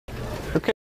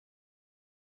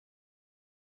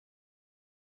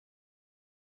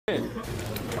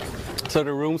So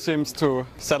the room seems to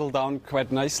settle down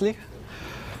quite nicely.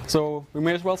 So we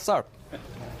may as well start.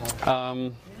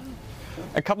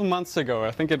 A couple months ago,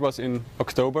 I think it was in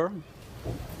October.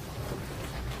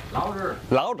 Louder!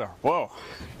 Louder! Whoa!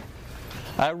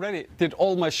 I already did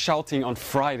all my shouting on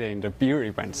Friday in the beer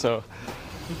event, so.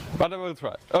 But I will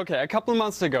try. Okay, a couple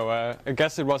months ago, I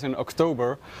guess it was in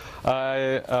October,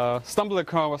 I stumbled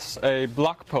across a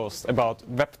blog post about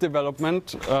web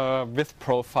development with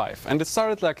Perl 5. And it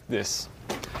started like this.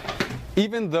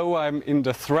 Even though I'm in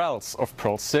the thralls of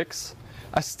Perl 6,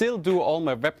 I still do all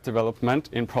my web development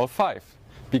in Perl 5,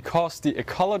 because the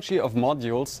ecology of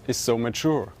modules is so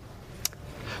mature.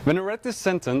 When I read this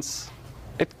sentence,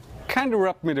 it kind of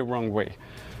rubbed me the wrong way.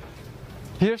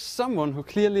 Here's someone who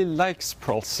clearly likes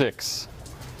Perl 6,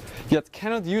 yet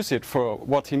cannot use it for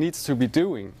what he needs to be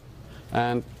doing.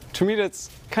 And to me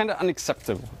that's kind of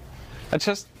unacceptable. I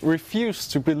just refuse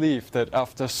to believe that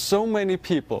after so many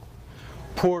people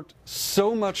poured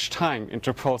so much time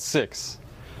into Perl 6,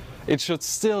 it should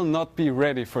still not be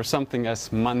ready for something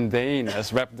as mundane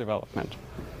as web development.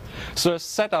 So I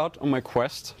set out on my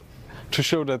quest to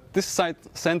show that this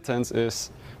sentence is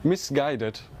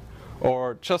misguided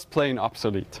or just plain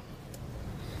obsolete.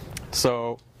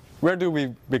 So, where do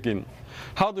we begin?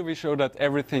 How do we show that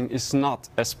everything is not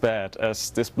as bad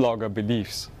as this blogger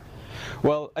believes?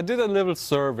 Well, I did a little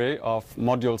survey of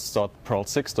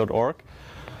modules.Perl6.org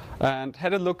and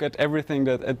had a look at everything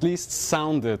that at least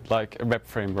sounded like a web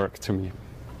framework to me.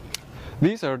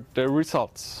 These are the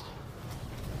results.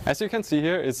 As you can see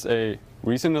here, it's a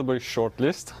reasonably short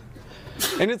list.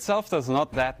 In itself, that's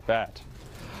not that bad.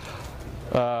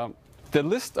 The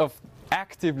list of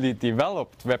actively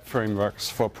developed web frameworks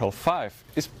for Perl 5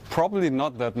 is probably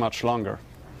not that much longer.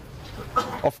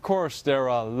 Of course, there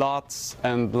are lots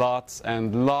and lots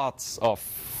and lots of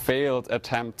failed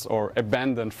attempts or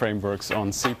abandoned frameworks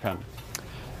on CPAN.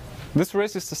 This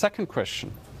raises the second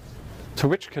question. To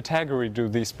which category do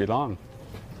these belong?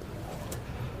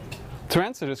 To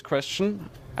answer this question,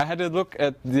 I had a look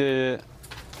at the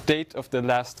date of the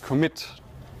last commit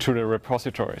to the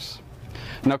repositories.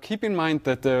 Now keep in mind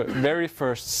that the very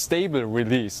first stable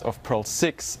release of Perl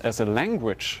 6 as a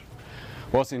language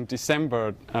was in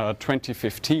December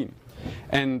 2015.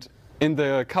 And in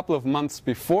the couple of months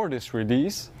before this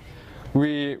release,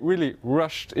 we really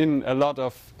rushed in a lot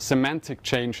of semantic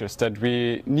changes that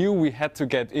we knew we had to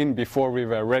get in before we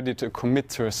were ready to commit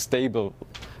to a stable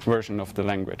version of the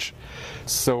language.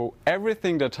 So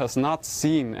everything that has not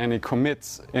seen any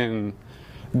commits in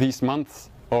these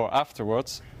months or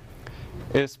afterwards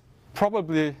is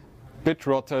probably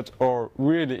bit-rotted or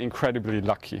really incredibly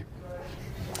lucky.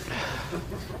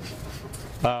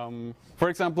 For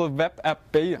example, Web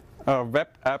App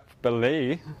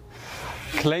Ballet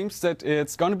claims that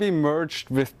it's going to be merged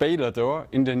with Bailador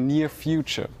in the near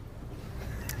future.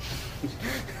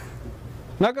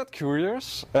 Now I got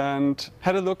curious and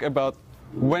had a look about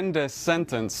when the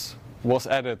sentence was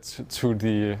added to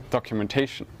the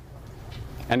documentation.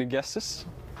 Any guesses?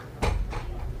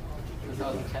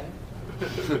 2010?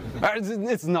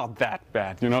 It's not that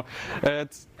bad, you know.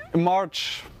 It's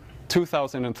March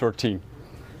 2013.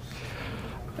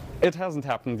 It hasn't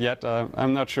happened yet.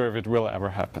 I'm not sure if it will ever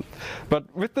happen. But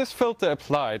with this filter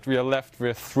applied, we are left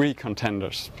with 3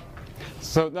 contenders.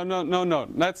 So no,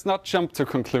 let's not jump to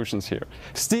conclusions here.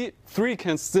 3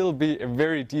 can still be a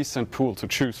very decent pool to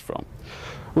choose from.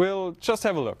 We'll just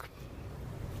have a look.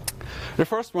 The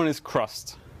first one is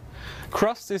Crust.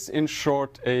 Crust is in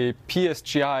short a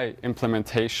PSGI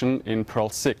implementation in Perl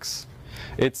 6.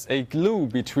 It's a glue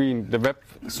between the web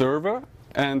server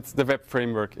and the web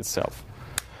framework itself.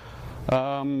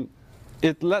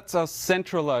 It lets us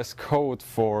centralize code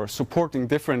for supporting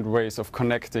different ways of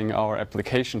connecting our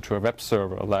application to a web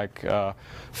server, like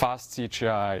fast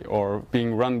CGI or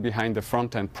being run behind the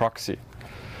front-end proxy.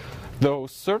 Though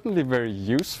certainly very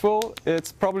useful,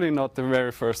 it's probably not the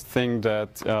very first thing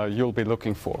that you'll be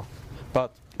looking for.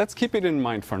 But let's keep it in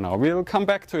mind for now. We'll come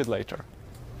back to it later.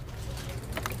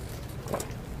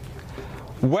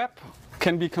 Web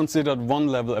can be considered one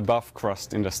level above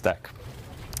Crust in the stack.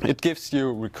 It gives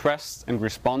you request and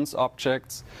response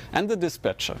objects and the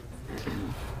dispatcher.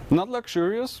 Not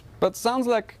luxurious, but sounds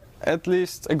like at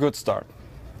least a good start.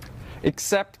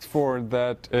 Except for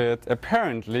that it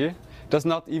apparently does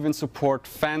not even support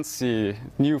fancy,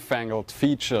 newfangled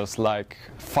features like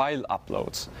file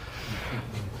uploads.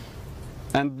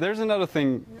 And there's another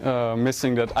thing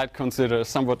missing that I'd consider a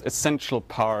somewhat essential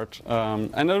part,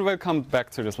 and I will come back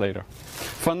to this later.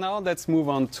 For now, let's move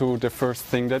on to the first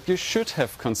thing that you should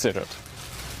have considered.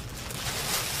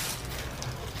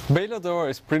 Bailador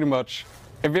is pretty much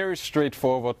a very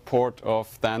straightforward port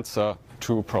of Dancer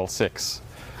to Perl 6.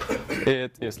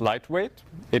 It is lightweight,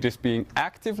 it is being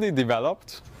actively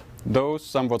developed, though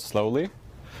somewhat slowly,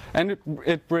 and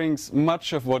it brings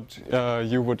much of what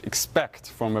you would expect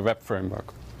from a web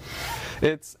framework.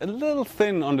 It's a little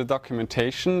thin on the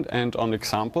documentation and on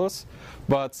examples,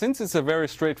 but since it's a very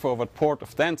straightforward port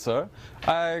of Dancer,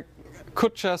 I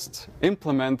could just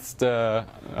implement the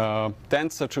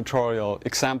Dancer tutorial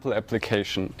example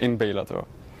application in Velador,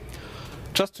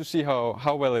 just to see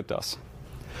how well it does.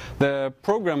 The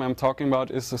program I'm talking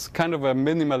about is kind of a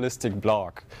minimalistic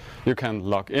blog. You can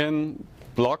log in,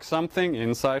 blog something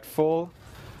inside full,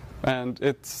 and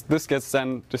this gets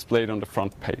then displayed on the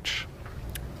front page.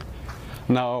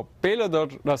 Now,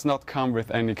 Velador does not come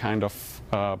with any kind of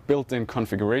built-in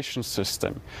configuration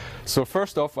system. So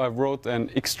first off, I wrote an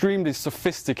extremely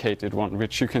sophisticated one,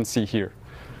 which you can see here.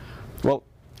 Well,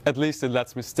 at least it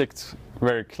lets me stick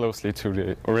very closely to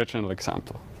the original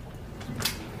example.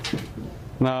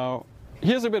 Now,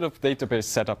 here's a bit of database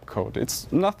setup code.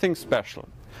 It's nothing special.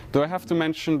 Though I have to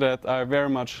mention that I very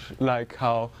much like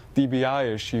how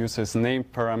DBIsh uses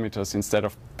named parameters instead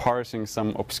of parsing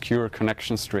some obscure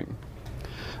connection string.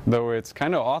 Though it's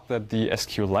kind of odd that the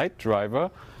SQLite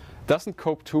driver doesn't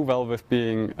cope too well with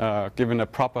being given a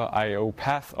proper I/O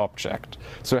path object.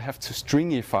 So I have to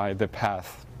stringify the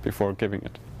path before giving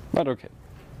it. But okay.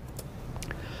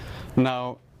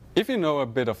 Now, if you know a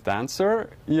bit of Dancer,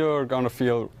 you're going to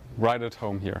feel right at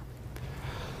home here.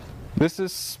 This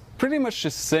is pretty much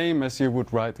the same as you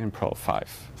would write in Perl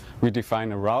 5. We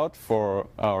define a route for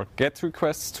our GET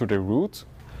requests to the root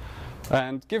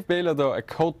and give Velador a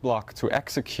code block to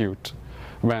execute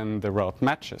when the route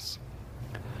matches.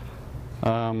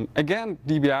 Again,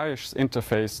 DBI's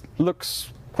interface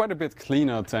looks quite a bit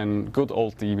cleaner than good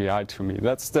old DBI to me.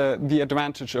 That's the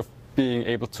advantage of being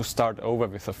able to start over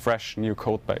with a fresh new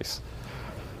code base.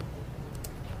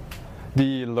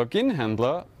 The login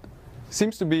handler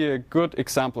seems to be a good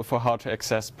example for how to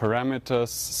access parameters,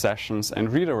 sessions, and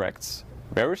redirects.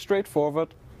 Very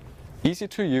straightforward, easy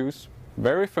to use,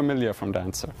 very familiar from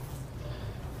Dancer.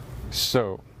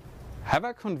 So, have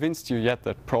I convinced you yet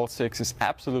that Perl 6 is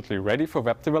absolutely ready for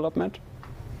web development?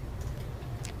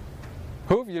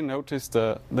 Who of you noticed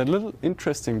the little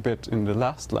interesting bit in the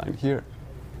last line here?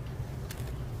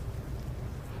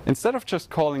 Instead of just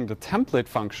calling the template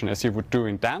function as you would do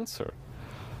in Dancer,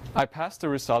 I passed the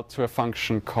result to a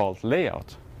function called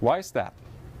layout. Why is that?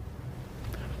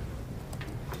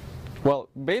 Well,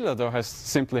 Velador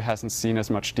simply hasn't seen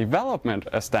as much development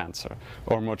as Dancer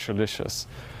or Modulicious.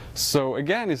 So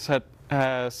again, it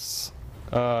has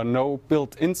no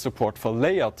built-in support for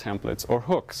layout templates or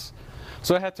hooks.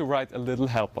 So I had to write a little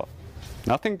helper.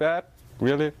 Nothing bad,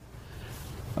 really.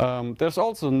 There's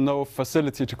also no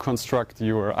facility to construct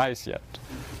URIs yet.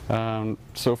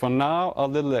 So for now, our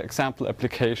little example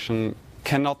application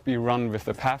cannot be run with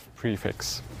a path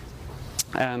prefix.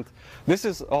 And this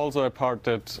is also a part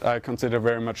that I consider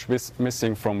very much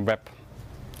missing from web.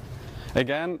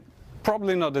 Again,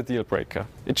 probably not a deal breaker.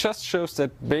 It just shows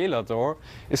that Velador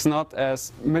is not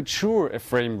as mature a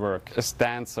framework as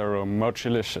Dancer or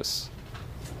Modulicious.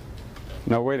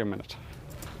 Now wait a minute.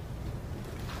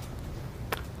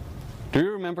 Do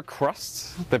you remember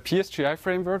Crust, the PSGI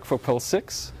framework for Perl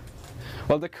 6?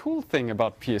 Well, the cool thing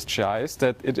about PSGI is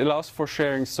that it allows for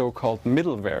sharing so-called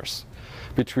middlewares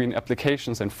between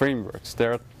applications and frameworks.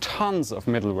 There are tons of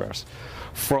middlewares,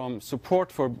 from support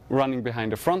for running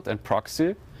behind a front-end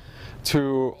proxy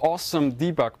to awesome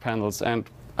debug panels and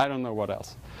I don't know what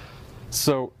else.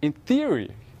 So in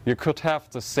theory, you could have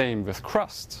the same with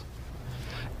Crust.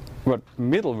 But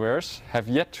middlewares have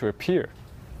yet to appear.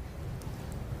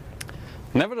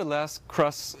 Nevertheless,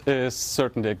 Crust is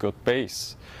certainly a good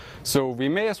base, so we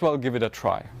may as well give it a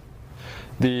try.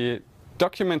 The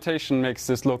documentation makes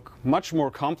this look much more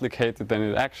complicated than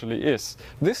it actually is.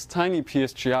 This tiny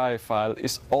PSGI file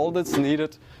is all that's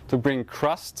needed to bring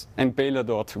Crust and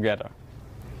Velador together.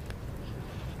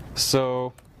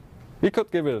 So we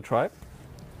could give it a try.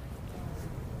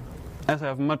 As I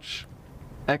have much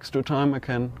extra time, I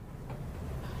can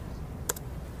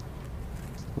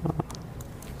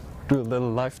do a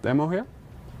little live demo here.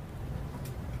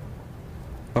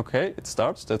 Okay, it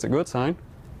starts, that's a good sign.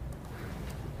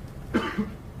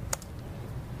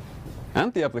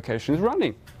 And the application is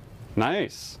running.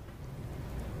 Nice.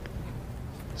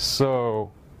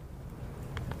 So,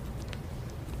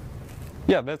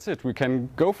 yeah, that's it. We can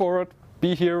go for it,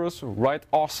 be heroes, write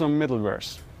awesome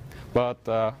middlewares.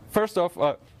 But first off,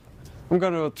 I'm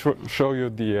going to show you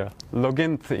the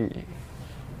login thingy.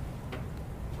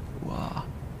 Wow.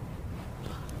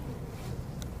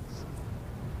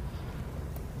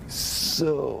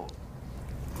 So,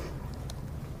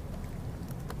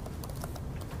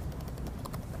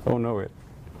 oh no,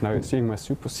 now you're seeing my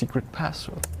super secret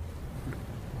password.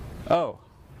 Oh.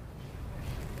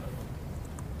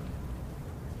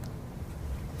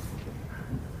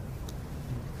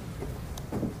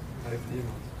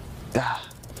 Ah.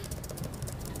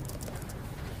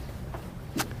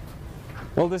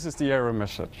 Well, this is the error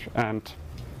message, and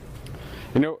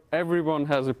you know, everyone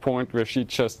has a point where she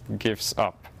just gives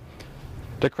up.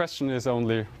 The question is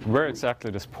only where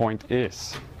exactly this point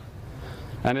is.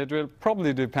 And it will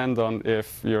probably depend on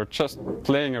if you're just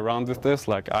playing around with this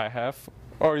like I have,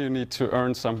 or you need to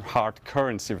earn some hard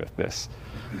currency with this.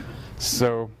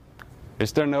 So,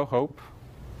 is there no hope?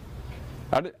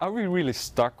 Are we really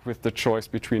stuck with the choice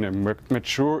between a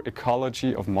mature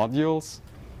ecology of modules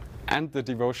and the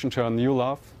devotion to our new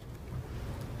love?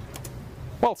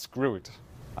 Well, screw it.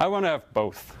 I want to have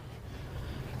both.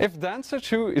 If Dancer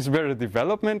 2 is where the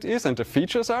development is and the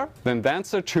features are, then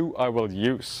Dancer 2 I will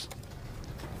use.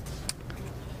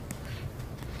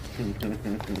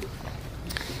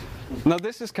 Now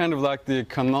this is kind of like the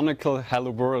canonical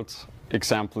Hello World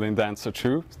example in Dancer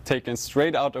 2, taken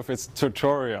straight out of its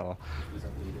tutorial.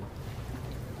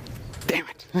 Damn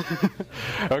it!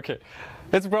 Okay,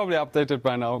 it's probably updated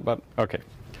by now, but okay.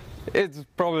 It's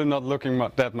probably not looking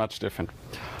that much different.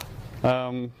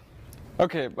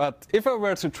 Okay, but if I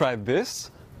were to try this,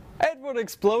 it would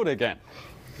explode again.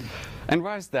 And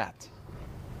why is that?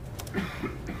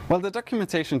 Well, the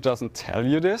documentation doesn't tell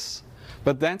you this,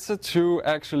 but Dancer 2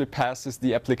 actually passes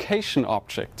the application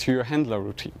object to your handler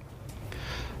routine.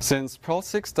 Since Perl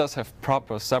 6 does have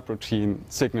proper subroutine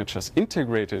signatures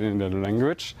integrated in the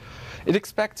language, it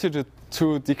expects you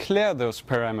to declare those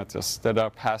parameters that are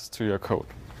passed to your code.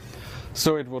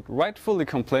 So it would rightfully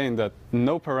complain that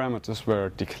no parameters were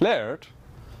declared,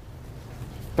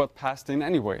 but passed in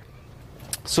anyway.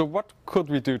 So what could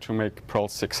we do to make Perl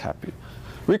 6 happy?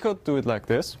 We could do it like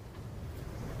this.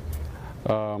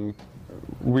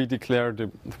 We declare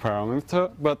the parameter,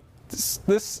 but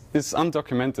this is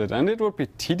undocumented, and it would be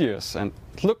tedious and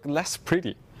look less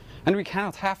pretty. And we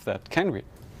cannot have that, can we?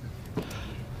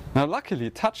 Now luckily,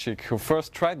 Tachik, who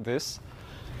first tried this,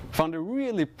 found a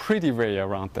really pretty way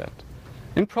around that.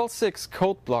 In Perl 6,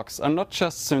 code blocks are not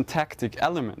just syntactic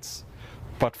elements,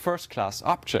 but first-class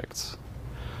objects.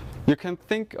 You can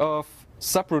think of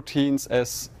subroutines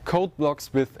as code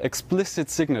blocks with explicit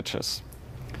signatures.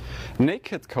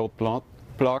 Naked code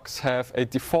blocks have a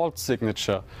default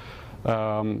signature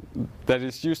that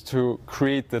is used to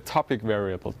create the topic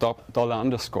variable,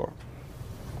 $_.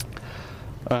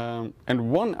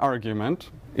 And one argument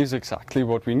is exactly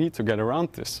what we need to get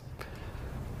around this.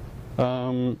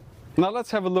 Now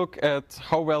let's have a look at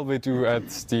how well we do at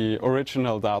the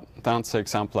original Dancer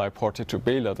example I ported to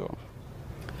Belado.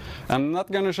 I'm not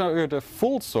going to show you the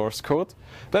full source code.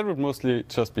 That would mostly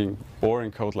just be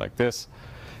boring code like this.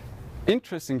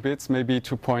 Interesting bits may be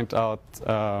to point out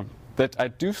that I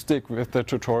do stick with the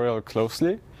tutorial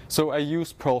closely. So I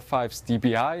use Perl 5's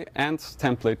DBI and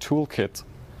template toolkit.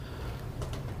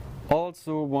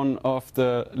 Also, one of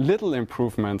the little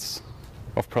improvements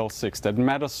of Perl 6 that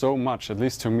matters so much, at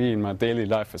least to me in my daily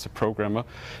life as a programmer,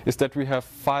 is that we have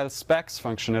file specs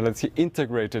functionality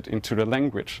integrated into the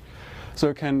language. So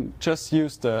you can just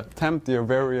use the temp dir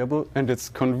variable and its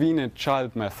convenient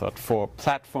child method for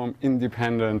platform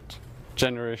independent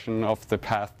generation of the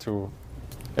path to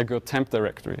a good temp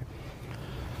directory.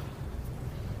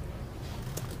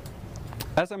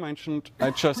 As I mentioned,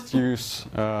 I just use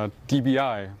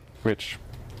DBI, which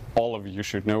all of you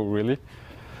should know really.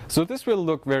 So this will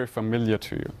look very familiar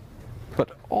to you,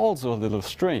 but also a little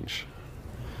strange.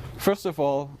 First of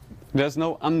all, there's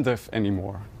no undef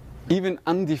anymore. Even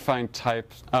undefined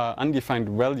types, undefined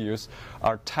values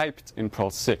are typed in Perl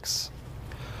 6.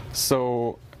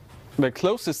 So the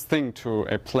closest thing to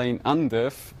a plain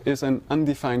undef is an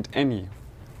undefined any,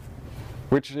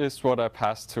 which is what I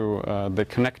pass to the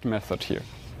connect method here.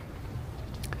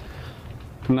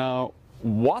 Now,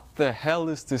 what the hell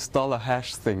is this $#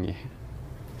 thingy?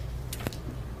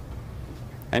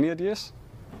 Any ideas?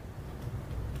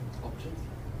 Options?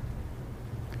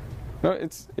 No,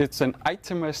 it's an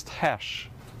itemized hash.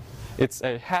 It's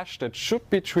a hash that should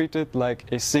be treated like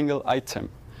a single item.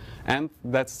 And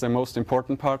that's the most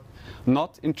important part,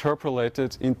 not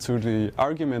interpolated into the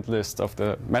argument list of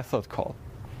the method call.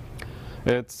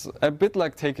 It's a bit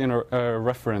like taking a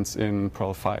reference in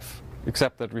Perl 5,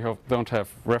 except that we don't have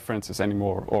references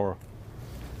anymore, or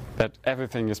that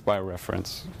everything is by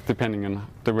reference, depending on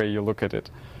the way you look at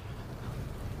it.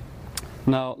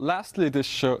 Now, lastly,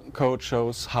 this code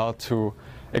shows how to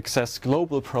access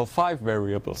global Perl 5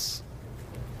 variables.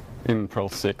 in Perl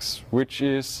 6, which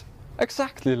is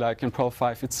exactly like in Perl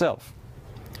 5 itself.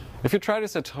 If you try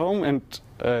this at home and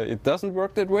it doesn't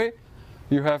work that way,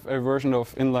 you have a version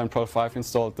of inline Perl 5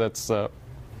 installed that's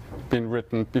been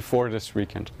written before this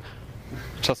weekend.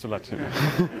 Just to let you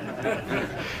know.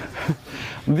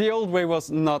 The old way was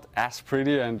not as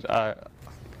pretty, and I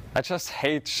just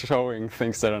hate showing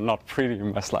things that are not pretty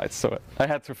in my slides, so I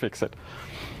had to fix it.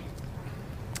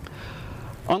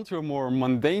 Onto a more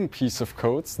mundane piece of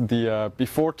code, the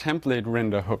before template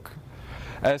render hook.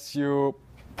 As you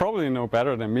probably know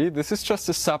better than me, this is just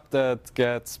a sub that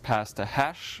gets past a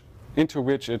hash into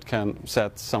which it can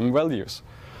set some values.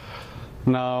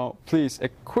 Now, please, a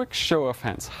quick show of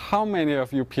hands. How many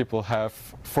of you people have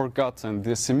forgotten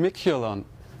the semicolon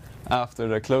after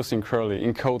the closing curly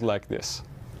in code like this?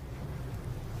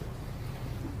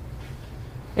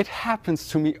 It happens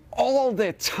to me all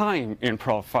the time in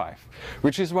Perl 5,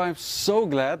 which is why I'm so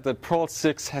glad that Perl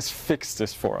 6 has fixed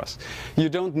this for us. You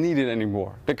don't need it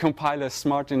anymore. The compiler is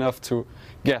smart enough to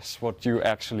guess what you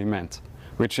actually meant,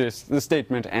 which is the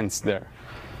statement ends there.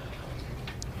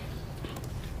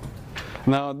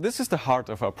 Now, this is the heart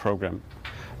of our program,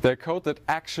 the code that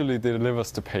actually delivers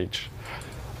the page.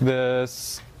 The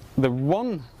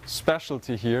one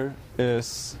specialty here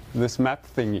is this map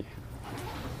thingy.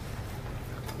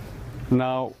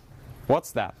 Now,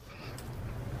 what's that?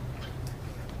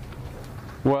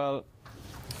 Well,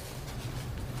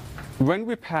 when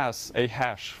we pass a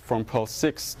hash from Perl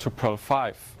 6 to Perl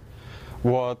 5,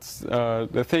 what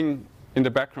the thing in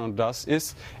the background does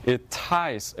is it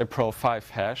ties a Perl 5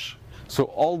 hash, so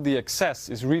all the access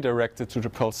is redirected to the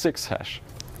Perl 6 hash.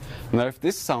 Now, if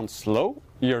this sounds slow,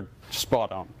 you're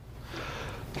spot on.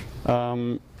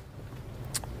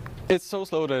 It's so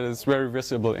slow that it's very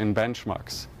visible in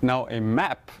benchmarks. Now, a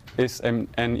map is an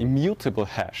immutable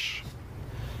hash.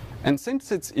 And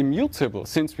since it's immutable,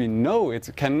 since we know it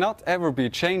cannot ever be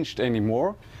changed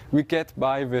anymore, we get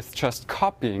by with just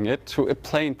copying it to a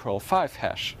plain Perl 5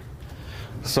 hash.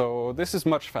 So this is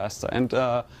much faster, and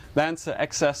Dancer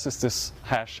accesses this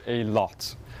hash a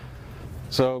lot.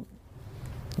 So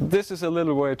this is a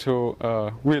little way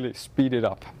to really speed it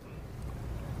up.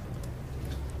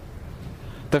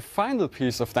 The final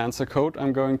piece of Dancer code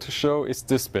I'm going to show is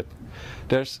this bit.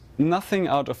 There's nothing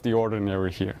out of the ordinary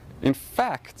here. In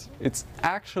fact, it's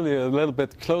actually a little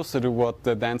bit closer to what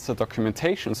the Dancer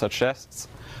documentation suggests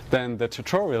than the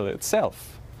tutorial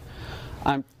itself.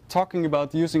 I'm talking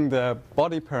about using the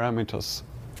body parameters.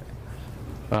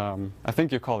 I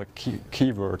think you call it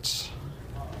keywords.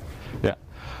 Yeah.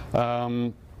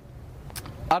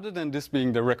 Other than this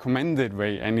being the recommended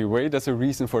way anyway, there's a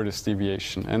reason for this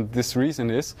deviation. And this reason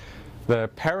is the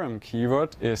param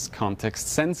keyword is context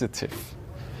sensitive.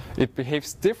 It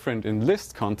behaves different in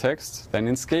list context than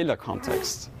in scalar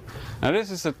context. Now this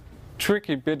is a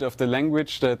tricky bit of the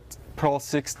language that Perl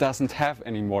 6 doesn't have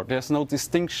anymore. There's no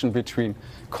distinction between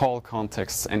call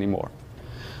contexts anymore.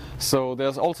 So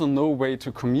there's also no way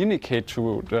to communicate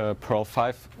to the Perl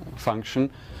 5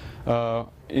 function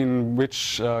in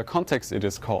which context it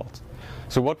is called.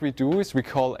 So what we do is we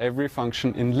call every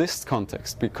function in list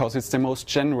context because it's the most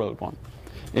general one.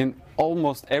 In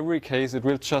almost every case it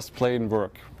will just plain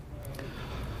work.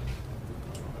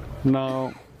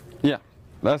 Now, yeah,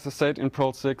 as I said, in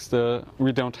Perl 6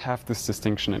 we don't have this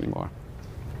distinction anymore.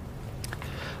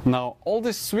 Now, all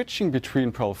this switching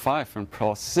between Perl 5 and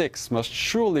Perl 6 must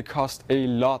surely cost a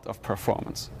lot of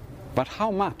performance. But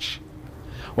how much?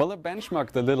 Well, I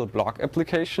benchmarked the little blog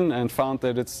application and found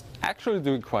that it's actually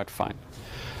doing quite fine.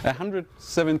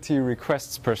 170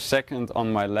 requests per second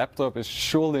on my laptop is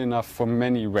surely enough for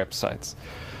many websites.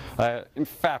 In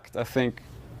fact, I think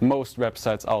most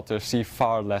websites out there see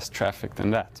far less traffic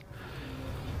than that.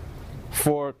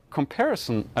 For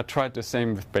comparison, I tried the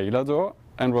same with Bailador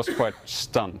and was quite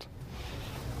stunned.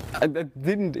 I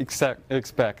didn't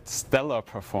expect stellar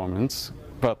performance,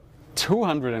 but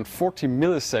 240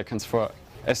 milliseconds for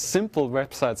a simple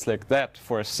website like that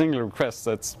for a single request,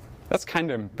 that's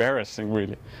kind of embarrassing,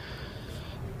 really.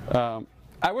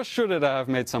 I was sure that I have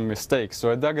made some mistakes,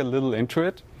 so I dug a little into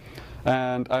it,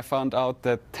 and I found out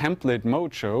that Template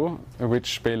Mojo,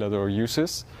 which Bailador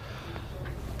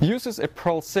uses a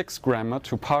Perl 6 grammar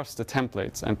to parse the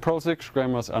templates, and Perl 6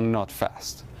 grammars are not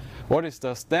fast. What it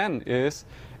does then is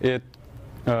it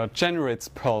generates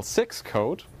Perl 6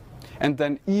 code and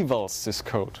then evals this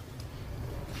code.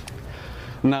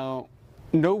 Now,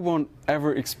 no one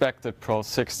ever expected Perl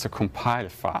 6 to compile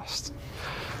fast.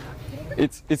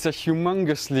 It's a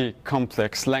humongously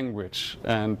complex language,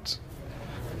 and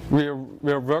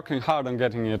we're working hard on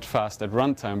getting it fast at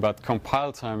runtime, but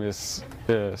compile time is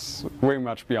way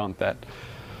much beyond that.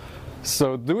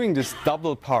 So doing this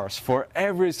double parse for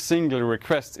every single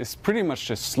request is pretty much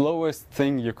the slowest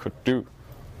thing you could do.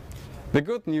 The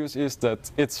good news is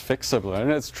that it's fixable,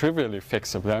 and it's trivially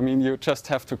fixable. I mean, you just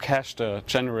have to cache the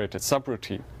generated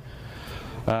subroutine.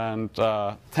 And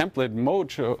template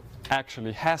Mojo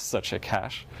actually has such a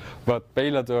cache, but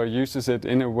Bailador uses it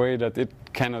in a way that it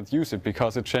cannot use it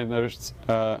because it generates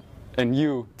a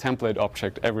new template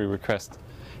object every request.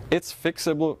 It's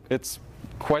fixable, it's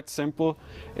quite simple.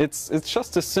 It's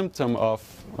just a symptom of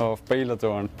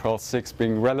Bailador and Perl 6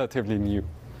 being relatively new.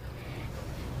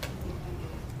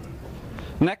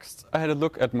 Next, I had a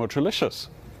look at Mojolicious.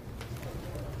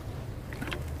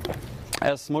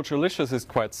 As Mojolicious is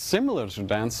quite similar to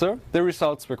Dancer, the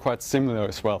results were quite similar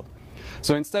as well.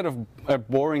 So instead of a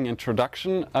boring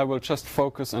introduction, I will just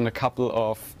focus on a couple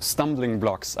of stumbling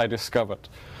blocks I discovered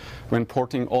when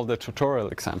porting all the tutorial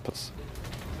examples.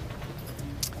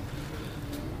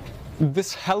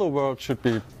 This hello world should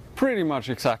be pretty much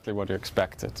exactly what you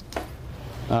expected.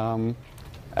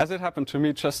 As it happened to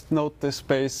me, just note this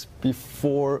space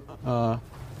before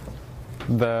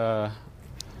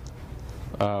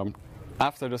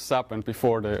after the sub and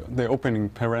before the opening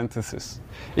parenthesis.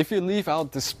 If you leave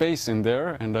out the space in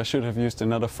there, and I should have used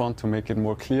another font to make it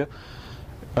more clear,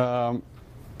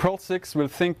 Perl 6 will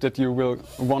think that you will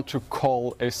want to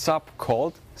call a sub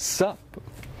called sub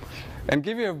and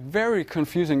give you a very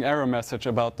confusing error message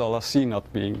about $C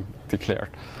not being declared.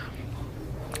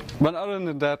 But other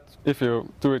than that, if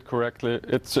you do it correctly,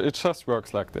 it just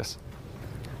works like this.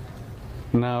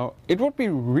 Now, it would be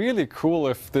really cool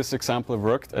if this example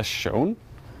worked as shown,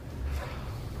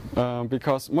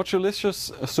 because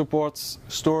Mojolicious supports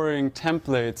storing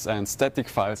templates and static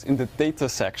files in the data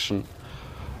section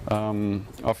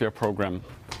of your program.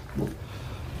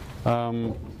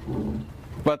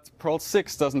 But Perl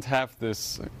 6 doesn't have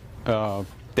this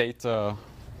data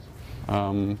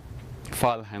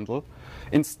file handle.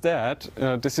 Instead,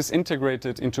 this is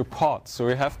integrated into pod. So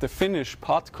we have the finish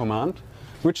pod command,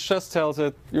 which just tells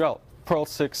it, well, Perl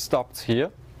 6 stops here.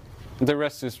 The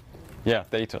rest is, yeah,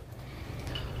 data.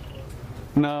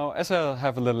 Now, as I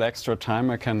have a little extra time,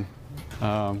 I can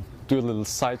do a little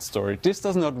side story. This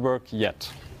does not work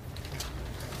yet.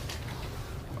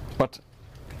 But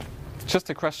just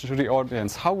a question to the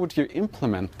audience, how would you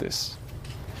implement this?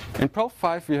 In Perl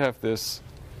 5, we have this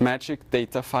magic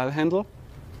data file handle.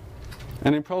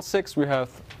 And in Perl 6 we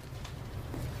have,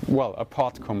 well, a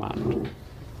pod command.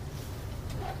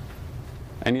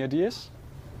 Any ideas?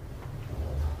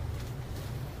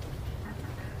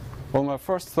 Well, my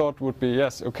first thought would be,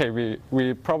 yes, okay,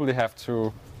 we probably have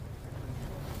to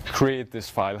create this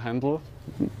file handle,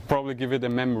 probably give it a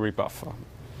memory buffer.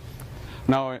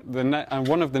 Now,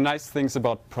 one of the nice things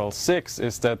about Perl 6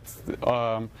 is that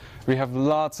we have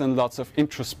lots and lots of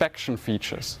introspection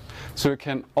features. So you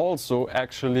can also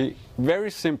actually very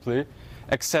simply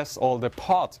access all the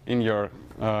pod in your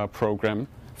program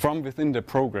from within the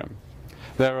program.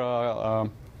 There are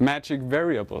magic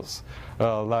variables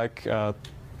like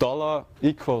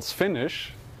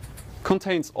 $=finish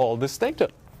contains all this data.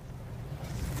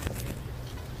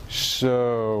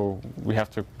 So we have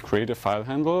to create a file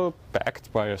handle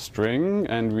backed by a string,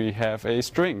 and we have a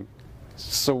string.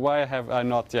 So why have I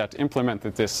not yet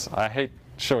implemented this? I hate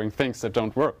showing things that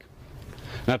don't work.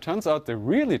 Now it turns out the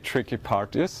really tricky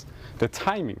part is the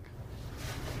timing.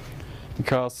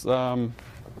 Because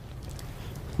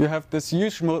you have this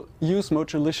use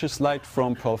Mojolicious light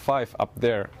from Perl 5 up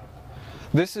there.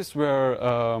 This is where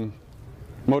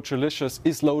Mojolicious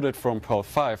is loaded from Perl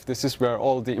 5. This is where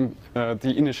all the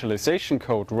initialization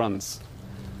code runs.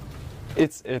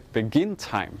 It's at begin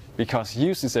time, because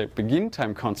use is a begin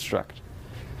time construct.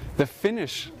 The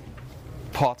finish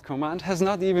pod command has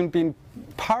not even been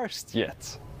parsed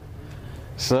yet.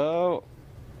 So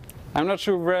I'm not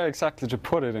sure where exactly to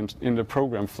put it in the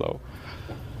program flow.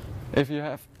 If you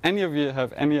have any of you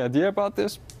have any idea about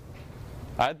this,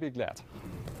 I'd be glad.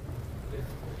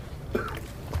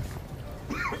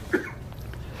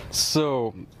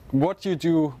 So what you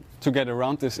do to get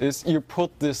around this is you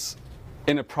put this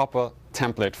in a proper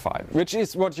template file, which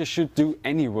is what you should do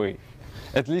anyway,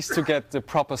 at least to get the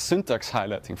proper syntax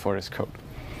highlighting for this code.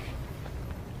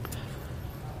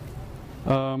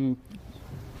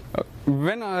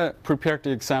 When I prepared the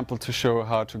example to show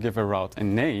how to give a route a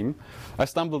name, I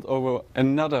stumbled over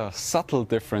another subtle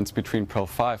difference between Perl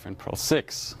 5 and Perl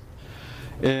 6.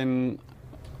 In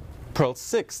Perl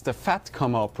 6, the fat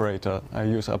comma operator I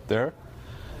use up there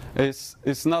is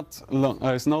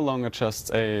no longer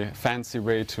just a fancy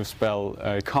way to spell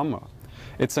a comma.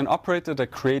 It's an operator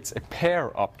that creates a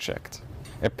pair object.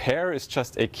 A pair is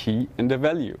just a key and a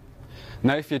value.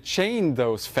 Now if you chain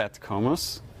those fat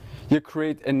commas, you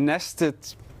create a nested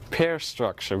pair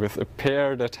structure with a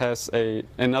pair that has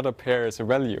another pair as a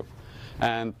value.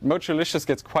 And Modulicious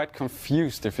gets quite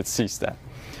confused if it sees that.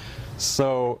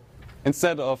 So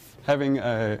instead of having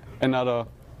another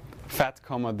fat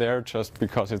comma there just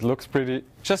because it looks pretty,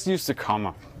 just use the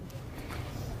comma.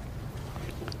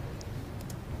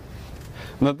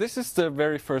 Now this is the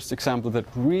very first example that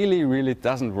really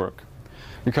doesn't work.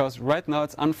 Because right now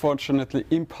it's unfortunately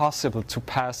impossible to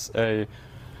pass a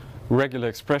regular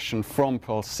expression from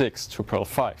Perl 6 to Perl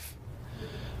 5.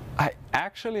 I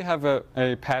actually have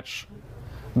a patch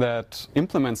that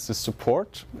implements this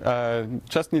support.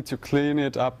 Just need to clean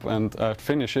it up and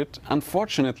finish it.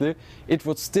 Unfortunately, it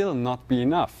would still not be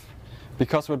enough.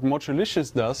 Because what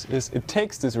Modulicious does is it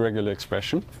takes this regular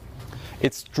expression,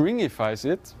 it stringifies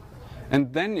it,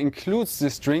 and then includes the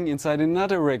string inside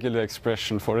another regular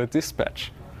expression for a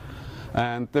dispatch.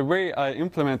 And the way I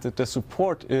implemented the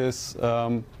support is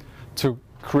to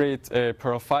create a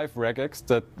Perl 5 regex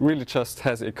that really just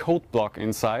has a code block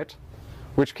inside,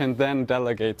 which can then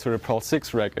delegate to the Perl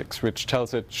 6 regex, which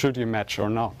tells it should you match or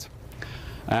not.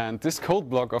 And this code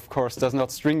block, of course, does not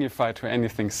stringify to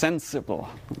anything sensible.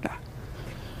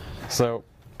 So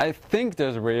I think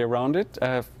there's a way around it. I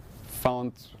have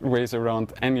found ways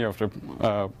around any of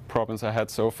the problems I had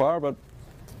so far, but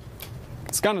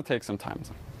it's going to take some time.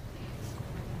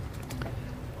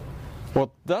 What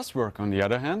does work, on the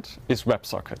other hand, is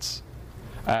WebSockets.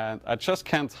 And I just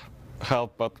can't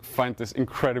help but find this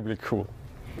incredibly cool.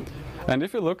 And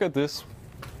if you look at this,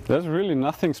 there's really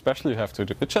nothing special you have to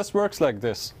do. It just works like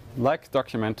this, like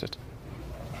documented.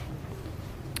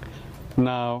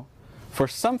 Now, for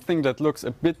something that looks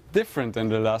a bit different than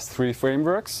the last three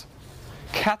frameworks,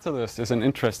 Catalyst is an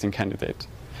interesting candidate.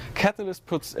 Catalyst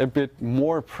puts a bit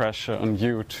more pressure on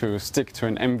you to stick to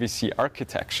an MVC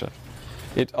architecture.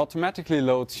 It automatically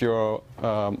loads your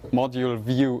module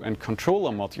view and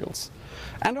controller modules.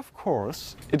 And of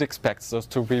course, it expects those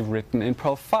to be written in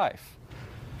Perl 5.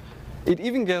 It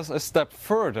even goes a step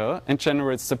further and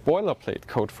generates the boilerplate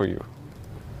code for you.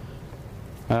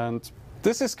 And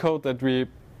this is code that we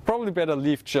probably better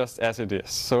leave just as it is,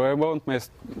 so I won't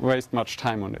waste much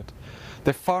time on it.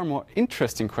 The far more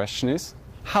interesting question is,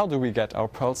 how do we get our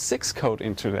Perl 6 code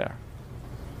into there?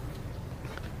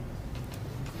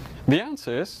 The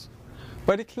answer is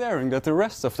by declaring that the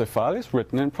rest of the file is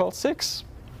written in Perl 6.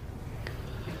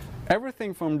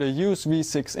 Everything from the use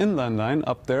v6 inline line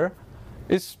up there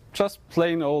is just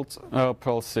plain old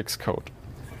Perl 6 code.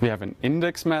 We have an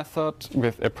index method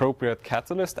with appropriate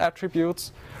catalyst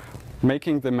attributes,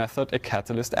 making the method a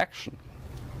catalyst action.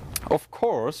 Of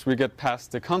course, we get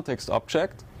past the context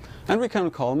object, and we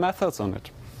can call methods on it.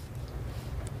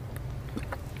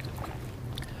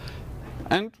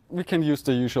 And we can use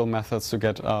the usual methods to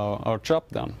get our job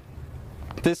done.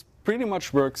 This pretty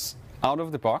much works out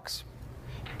of the box,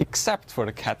 except for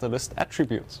the catalyst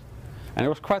attributes. And I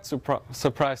was quite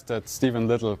surprised that Stephen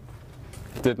Little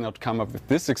did not come up with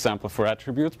this example for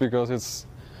attributes, because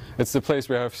it's the place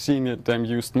where I've seen them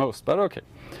used most, but okay.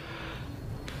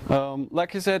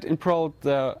 Like I said, in Perl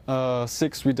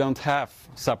 6 we don't have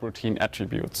subroutine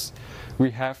attributes.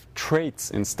 We have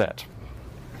traits instead.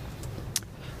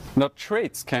 Now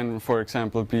traits can, for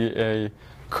example, be a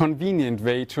convenient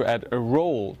way to add a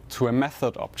role to a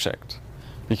method object,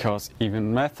 because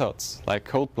even methods like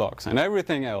code blocks and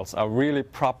everything else are really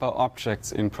proper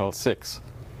objects in Perl 6.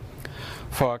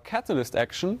 For a catalyst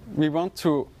action, we want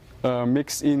to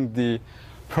mix in the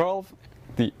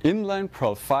inline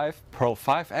Perl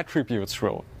 5 attributes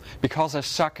role, because I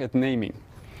suck at naming.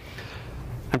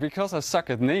 And because I suck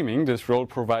at naming, this role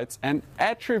provides an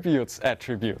attributes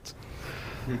attribute,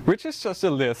 which is just a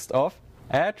list of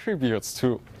attributes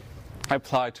to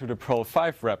apply to the Perl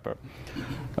 5 wrapper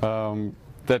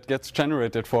that gets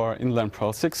generated for inline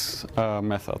Perl 6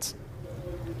 methods.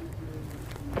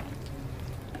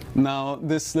 Now,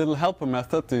 this little helper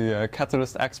method, the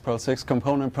catalyst X Perl 6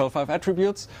 component Perl 5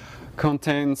 attributes,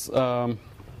 contains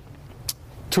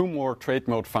two more trait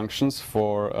mode functions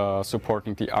for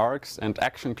supporting the args and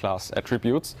action class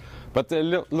attributes, but they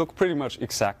look pretty much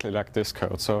exactly like this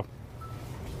code, so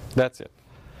that's it.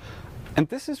 And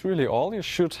this is really all you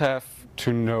should have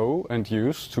to know and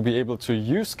use to be able to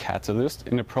use Catalyst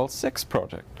in a Perl 6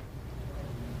 project,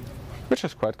 which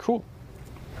is quite cool.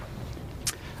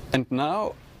 And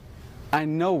now I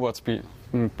know what's been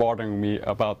bothering me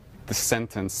about the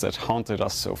sentence that haunted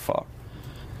us so far.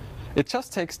 It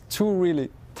just takes two really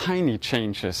tiny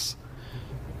changes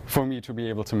for me to be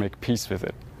able to make peace with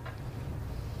it.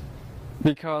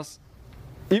 Because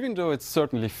even though it's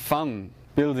certainly fun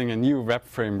building a new web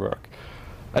framework,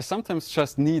 I sometimes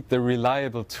just need the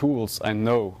reliable tools I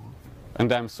know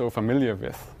and I'm so familiar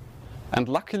with. And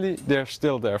luckily, they're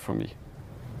still there for me.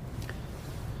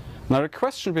 Now, the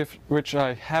question which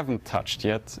I haven't touched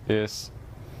yet is,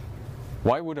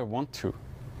 why would I want to?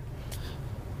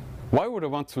 Why would I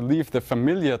want to leave the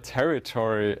familiar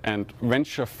territory and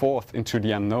venture forth into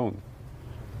the unknown?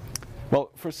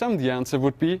 Well, for some, the answer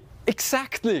would be,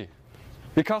 exactly!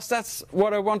 Because that's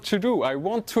what I want to do. I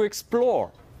want to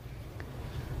explore.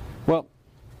 Well,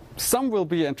 some will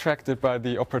be attracted by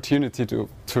the opportunity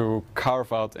to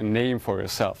carve out a name for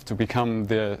yourself, to become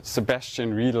the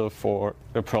Sebastian Riedel for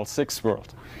the Perl 6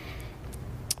 world.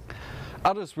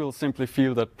 Others will simply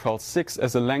feel that Perl 6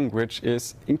 as a language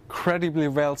is incredibly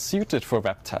well suited for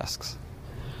web tasks.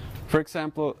 For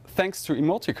example, thanks to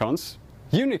emoticons,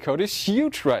 Unicode is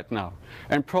huge right now,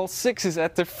 and Perl 6 is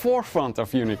at the forefront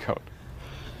of Unicode.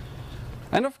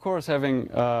 And of course, having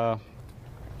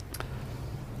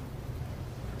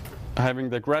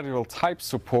the gradual type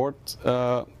support,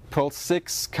 Perl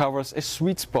 6 covers a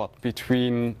sweet spot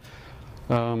between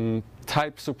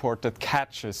type support that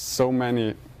catches so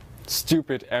many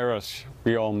stupid errors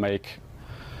we all make,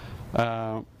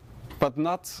 but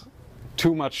not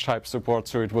too much type support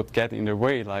so it would get in the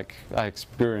way, like I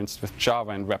experienced with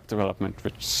Java and web development,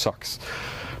 which sucks.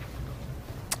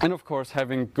 And of course,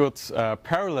 having good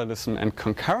parallelism and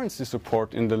concurrency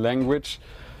support in the language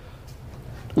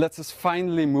lets us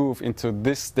finally move into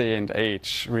this day and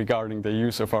age regarding the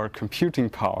use of our computing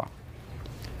power.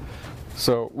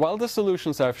 So while the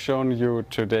solutions I've shown you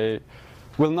today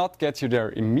will not get you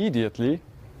there immediately,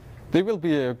 they will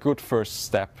be a good first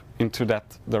step into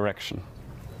that direction.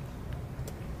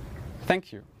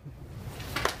 Thank you.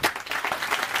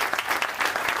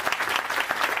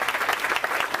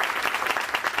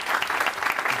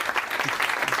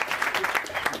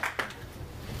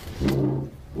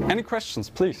 Any questions,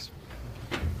 please?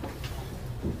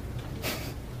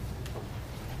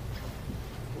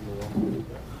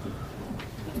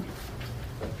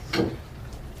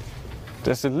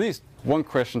 There's at least one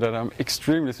question that I'm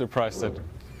extremely surprised that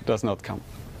does not come.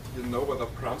 You know whether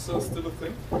Prancer is still a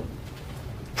thing?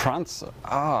 Prancer?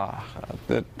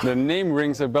 The name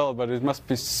rings a bell, but it must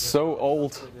be so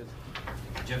old.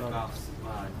 Jeff Goff's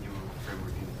new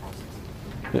framework in the process.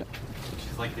 Yeah. Which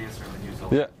is like the answer of the news.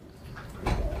 Yeah.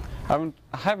 I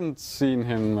haven't seen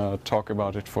him talk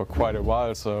about it for quite a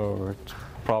while, so it's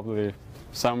probably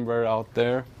somewhere out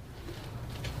there.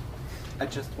 I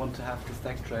just want to have the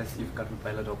stack trace you've got with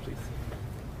webrelated, please.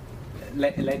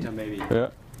 Later, maybe.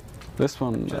 Yeah. This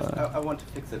one. Just, I want to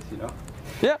fix it, you know?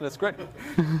 Yeah, that's great.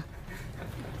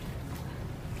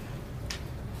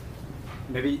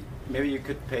 Maybe you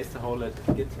could paste the whole at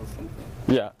Git or something.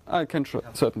 Yeah, I can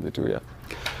certainly do, yeah.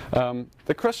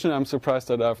 The question I'm surprised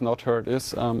that I've not heard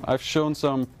is, I've shown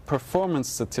some performance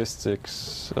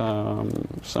statistics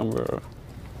somewhere.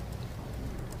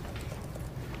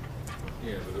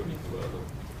 Yeah, but only for other.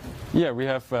 Yeah, we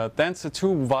have Dancer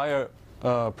 2 via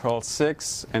Perl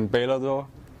 6 and webrelated,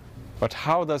 but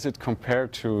how does it compare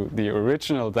to the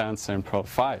original Dancer in Perl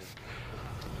 5?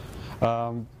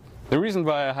 The reason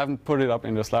why I haven't put it up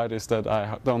in the slide is that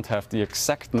I don't have the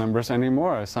exact numbers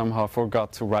anymore. I somehow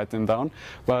forgot to write them down.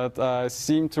 But I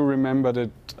seem to remember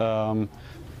that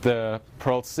the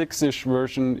Perl 6-ish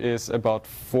version is about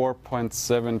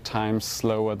 4.7 times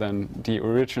slower than the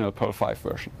original Perl 5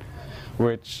 version,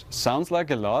 which sounds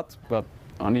like a lot, but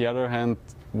on the other hand,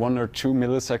 1 or 2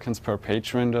 milliseconds per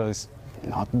page render is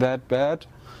not that bad.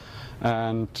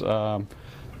 And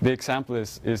the example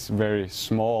is very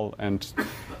small, and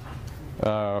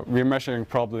we're measuring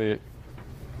probably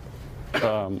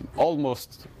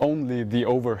almost only the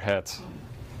overhead.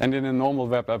 And in a normal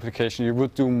web application, you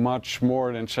would do much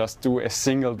more than just do a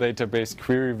single database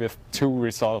query with 2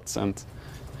 results and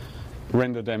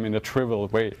render them in a trivial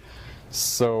way.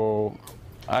 So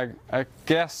I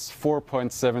guess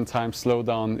 4.7 times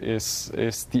slowdown is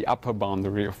the upper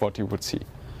boundary of what you would see.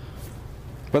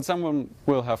 But someone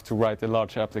will have to write a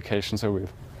large application, so we'll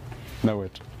know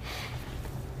it.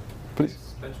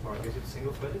 Please. Benchmark, is it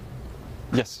single-threaded?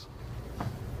 Yes.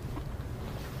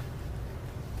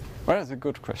 Well, that's a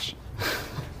good question.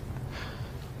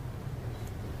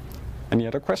 Any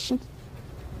other questions?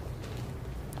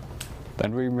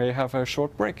 Then we may have a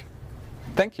short break.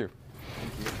 Thank you.